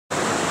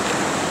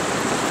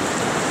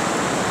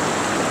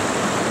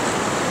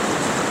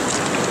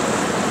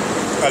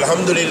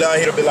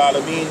Alhamdulillahi Rabbil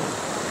Alameen.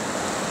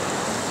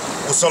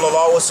 Wa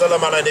sallallahu wa sallam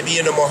ala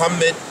nabiyyina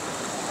Muhammad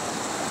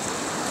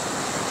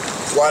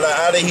wa ala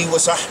alihi wa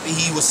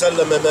sahbihi wa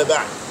sallam ma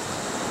ba'd.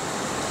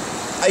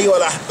 Ayyuha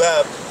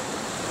al-ahbab,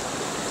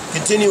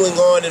 continuing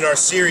on in our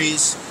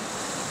series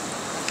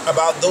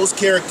about those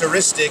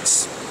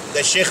characteristics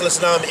that Sheikh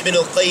Al-Islam Ibn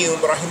Al-Qayyim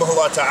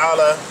rahimahullah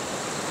ta'ala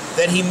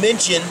that he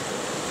mentioned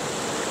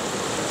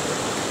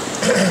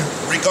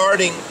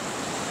regarding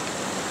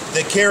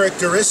the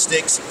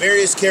characteristics,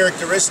 various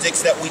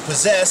characteristics that we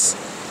possess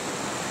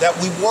that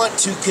we want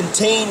to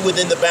contain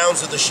within the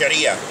bounds of the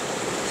Shari'ah,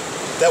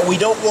 that we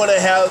don't want to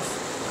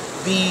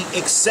be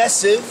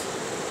excessive,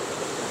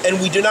 and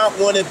we do not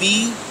want to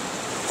be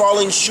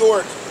falling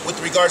short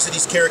with regards to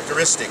these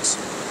characteristics.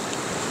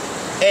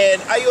 And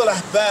ayyuhal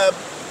ahbab,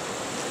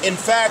 in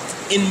fact,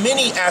 in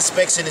many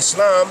aspects in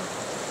Islam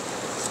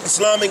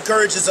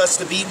encourages us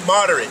to be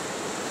moderate.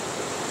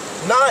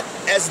 Not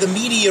as the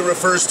media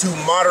refers to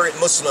moderate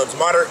Muslims.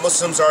 Moderate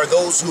Muslims are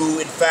those who,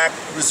 in fact,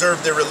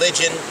 reserve their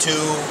religion to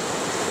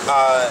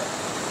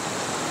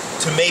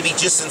maybe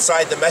just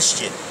inside the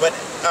masjid. But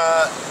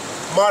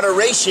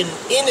moderation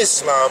in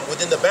Islam,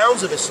 within the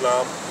bounds of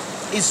Islam,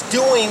 is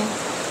doing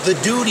the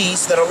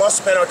duties that Allah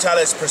subhanahu wa ta'ala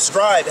has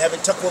prescribed,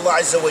 having taqwa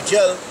Allah azza wa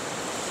jal,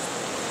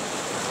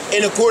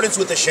 in accordance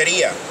with the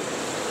Shari'ah.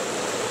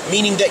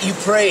 Meaning that you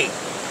pray,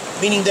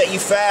 meaning that you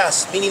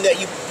fast, meaning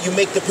that you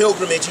make the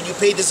pilgrimage and you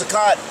pay the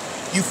zakat,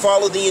 you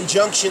follow the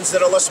injunctions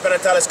that Allah subhanahu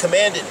wa ta'ala has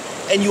commanded,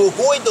 and you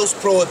avoid those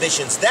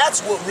prohibitions.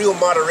 That's what real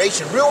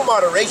moderation. Real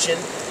moderation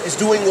is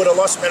doing what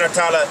Allah subhanahu wa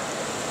ta'ala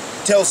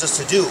tells us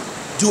to do,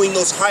 doing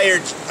those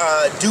higher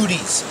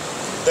duties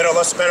that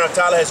Allah subhanahu wa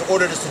ta'ala has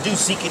ordered us to do,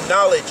 seeking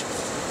knowledge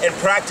and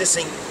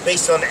practicing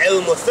based on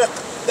ilm wa fiqh.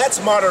 That's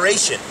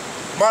moderation.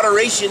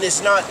 Moderation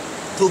is not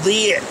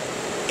tudhi',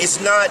 it's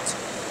not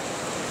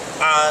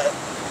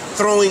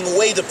throwing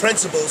away the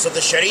principles of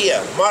the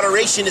Sharia.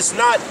 Moderation is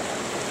not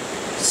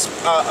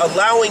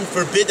allowing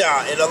for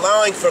bid'ah and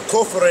allowing for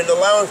kufr and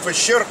allowing for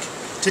shirk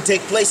to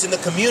take place in the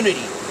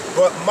community.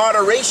 But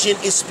moderation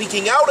is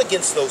speaking out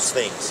against those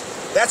things.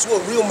 That's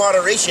what real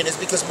moderation is,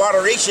 because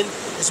moderation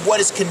is what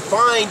is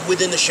confined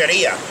within the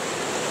Sharia.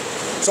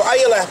 So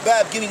ayyuhal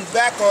ahbab, getting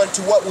back on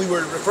to what we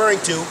were referring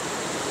to,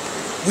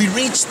 we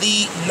reached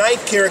the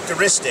 9th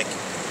characteristic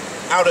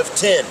out of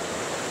 10.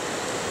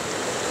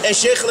 And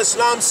Shaykh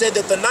al-Islam said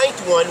that the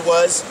 9th one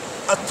was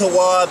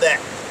at-tawadi'.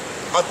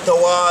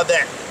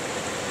 At-tawadi'.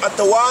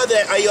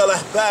 At-tawadi', ayyuhal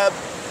ahbab,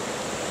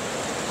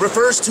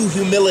 refers to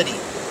humility.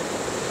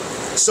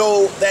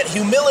 So that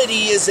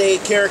humility is a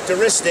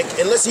characteristic.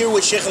 And let's hear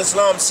what Shaykh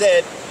al-Islam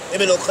said,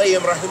 Ibn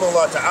Al-Qayyim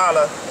rahimahullah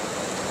ta'ala.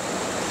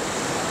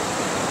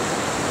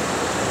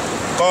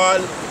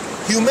 قال,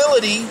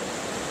 humility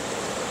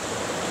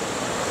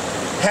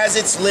has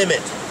its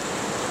limit.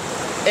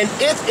 And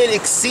if it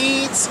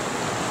exceeds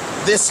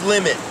this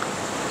limit,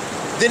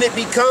 then it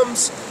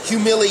becomes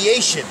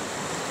humiliation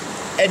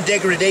and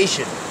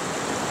degradation.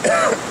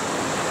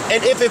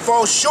 And if it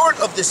falls short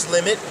of this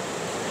limit,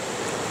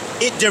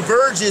 it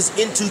diverges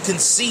into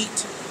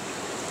conceit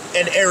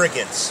and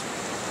arrogance.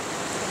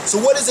 So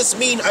what does this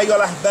mean, ayyuhal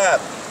ahbab?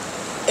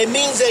 It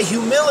means that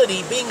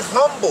humility, being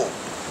humble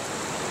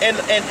and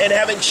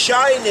having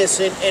shyness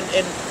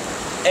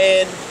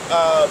and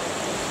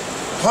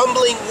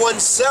humbling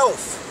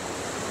oneself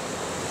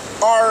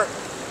are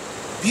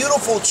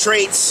beautiful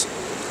traits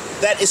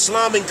that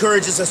Islam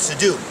encourages us to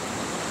do.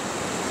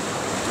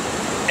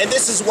 And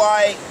this is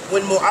why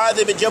when Mu'adh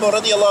ibn Jabal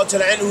radiallahu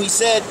ta'ala anhu, he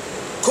said,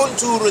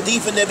 Kuntu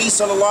radif an-Nabi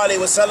sallallahu alayhi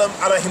wa sallam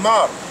ala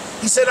himar.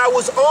 He said, I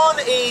was on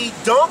a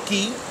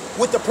donkey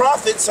with the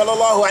Prophet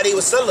sallallahu alayhi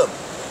wa sallam.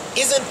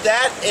 Isn't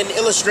that an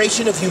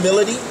illustration of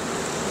humility?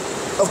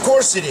 Of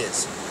course it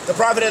is. The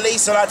Prophet alayhi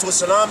salatu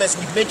wasalam, as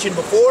we've mentioned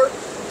before,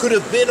 could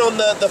have been on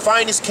the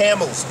finest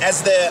camels.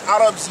 As the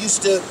Arabs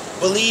used to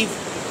believe,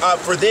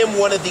 for them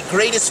one of the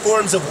greatest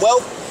forms of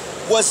wealth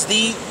was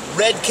the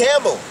red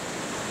camel.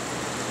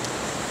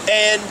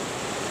 And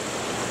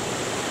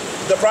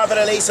the Prophet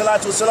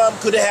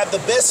ﷺ could have the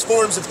best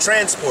forms of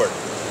transport,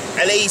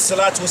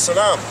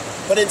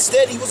 ﷺ. But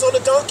instead he was on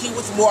a donkey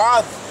with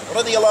Mu'adh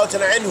radiallahu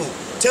ta'ala anhu,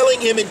 telling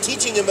him and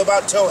teaching him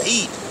about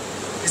Tawheed.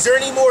 Is there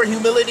any more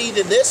humility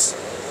than this?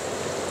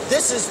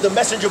 This is the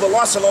Messenger of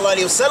Allah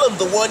ﷺ,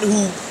 the one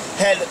who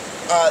had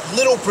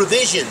little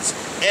provisions.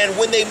 And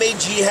when they made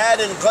jihad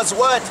and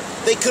ghazwat,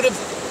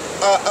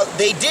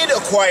 they did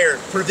acquire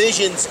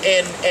provisions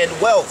and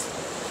wealth.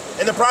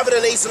 And the Prophet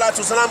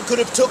ﷺ could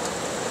have took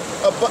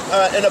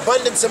an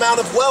abundance amount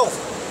of wealth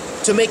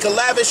to make a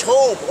lavish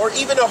home, or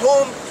even a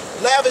home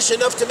lavish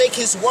enough to make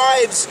his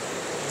wives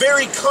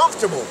very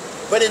comfortable.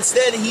 But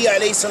instead he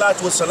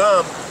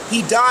ﷺ,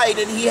 he died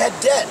and he had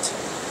debt.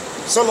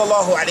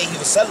 Sallallahu alayhi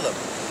wasallam.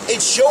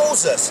 It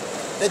shows us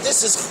that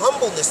this is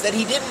humbleness, that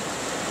he didn't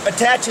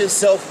attach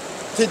himself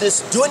to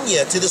this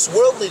dunya, to this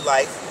worldly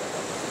life,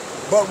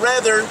 but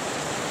rather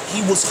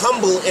he was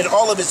humble in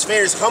all of his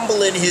affairs,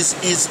 humble in his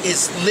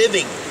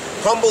living,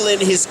 humble in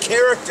his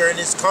character and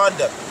his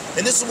conduct.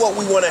 And this is what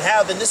we want to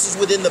have, and this is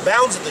within the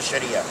bounds of the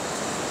Sharia.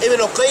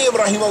 Al-Qayyim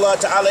rahimahullah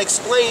ta'ala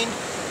explained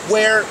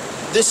where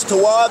this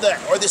tawada,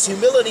 or this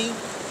humility,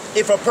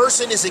 if a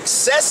person is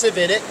excessive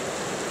in it,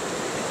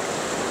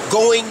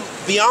 going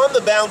beyond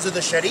the bounds of the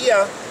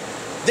Shari'ah,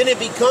 then it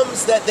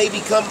becomes that they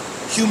become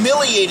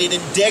humiliated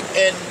and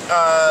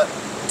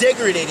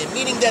degraded,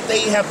 meaning that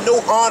they have no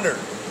honor,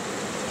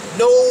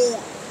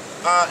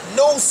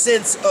 no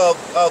sense of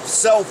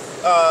self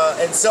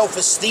and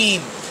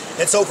self-esteem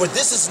and so forth.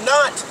 This is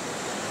not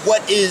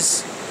what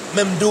is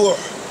mamduh.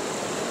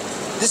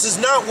 This is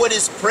not what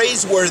is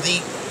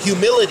praiseworthy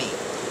humility.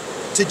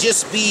 To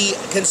just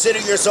consider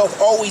yourself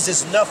always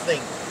as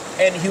nothing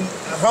and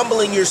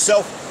humbling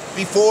yourself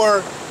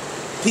before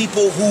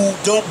people who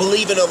don't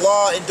believe in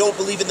Allah and don't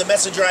believe in the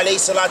Messenger alayhi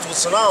salatu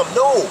wasalam.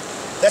 No,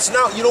 that's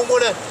not. You don't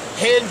want to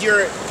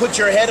put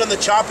your head on the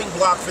chopping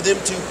block for them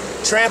to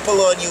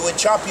trample on you and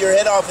chop your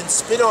head off and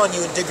spit on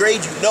you and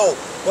degrade you. No,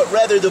 but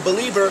rather the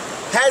believer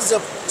has a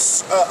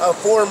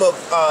form of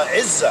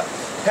izzah,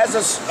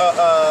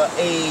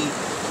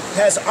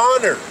 has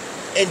honor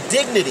and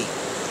dignity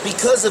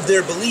because of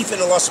their belief in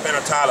Allah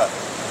subhanahu wa ta'ala.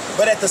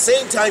 But at the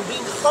same time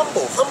being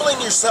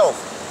humbling yourself.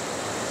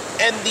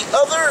 And the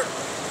other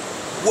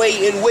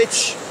way in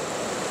which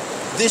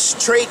this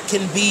trait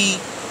can be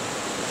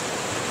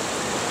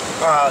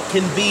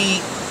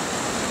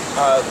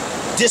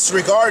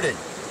disregarded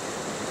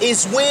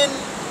is when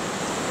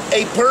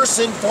a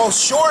person falls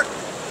short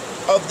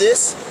of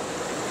this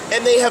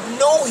and they have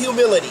no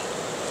humility.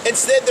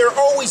 Instead, they're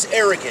always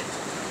arrogant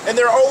and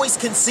they're always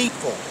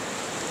conceitful.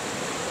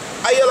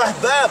 Ayyul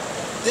ahbab,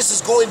 this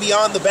is going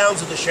beyond the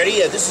bounds of the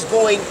Sharia. This is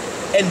going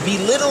and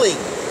belittling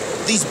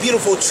these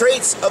beautiful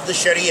traits of the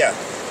Sharia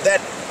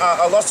that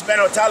Allah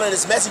subhanahu wa ta'ala and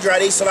His Messenger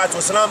alayhi salatu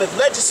wasalam have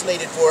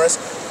legislated for us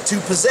to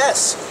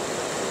possess.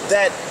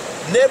 That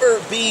never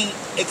being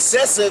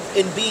excessive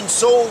in being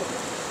so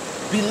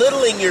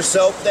belittling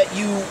yourself that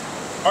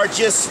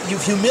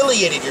you've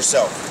humiliated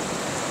yourself.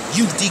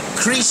 You've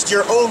decreased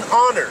your own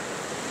honor.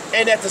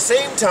 And at the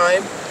same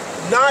time,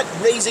 not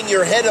raising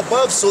your head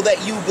above so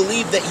that you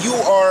believe that you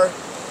are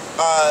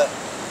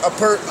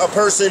a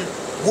person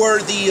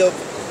worthy of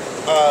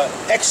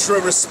extra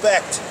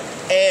respect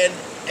and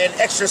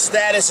extra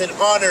status and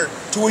honor,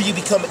 to where you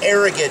become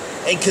arrogant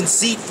and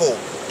conceitful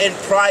and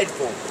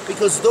prideful,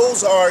 because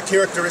those are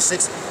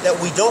characteristics that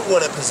we don't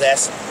want to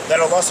possess, that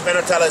Allah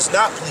subhanahu wa ta'ala is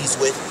not pleased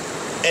with,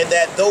 and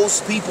that those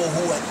people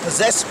who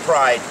possess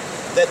pride,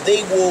 that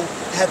they will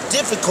have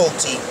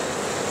difficulty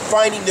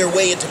finding their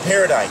way into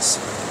paradise.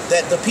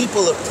 That the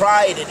people of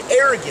pride and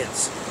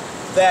arrogance,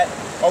 that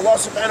Allah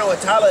subhanahu wa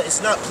ta'ala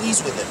is not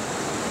pleased with them.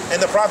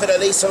 And the Prophet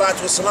alayhi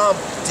salatu wasalam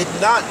did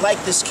not like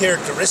this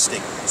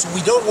characteristic. So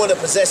we don't want to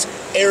possess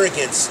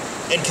arrogance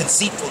and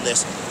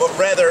conceitfulness, but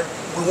rather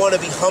we want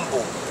to be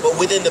humble, but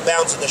within the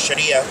bounds of the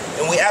Sharia.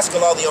 And we ask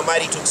Allah the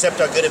Almighty to accept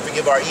our good and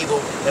forgive our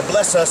evil, and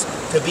bless us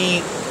to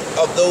be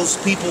of those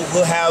people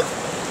who have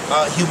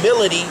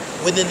humility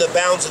within the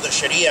bounds of the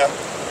Sharia,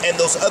 and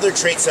those other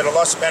traits that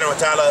Allah subhanahu wa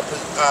ta'ala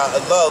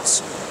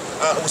loves.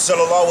 وصلى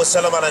الله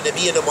وسلم على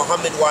نبينا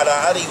محمد وعلى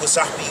آله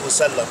وصحبه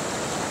وسلم.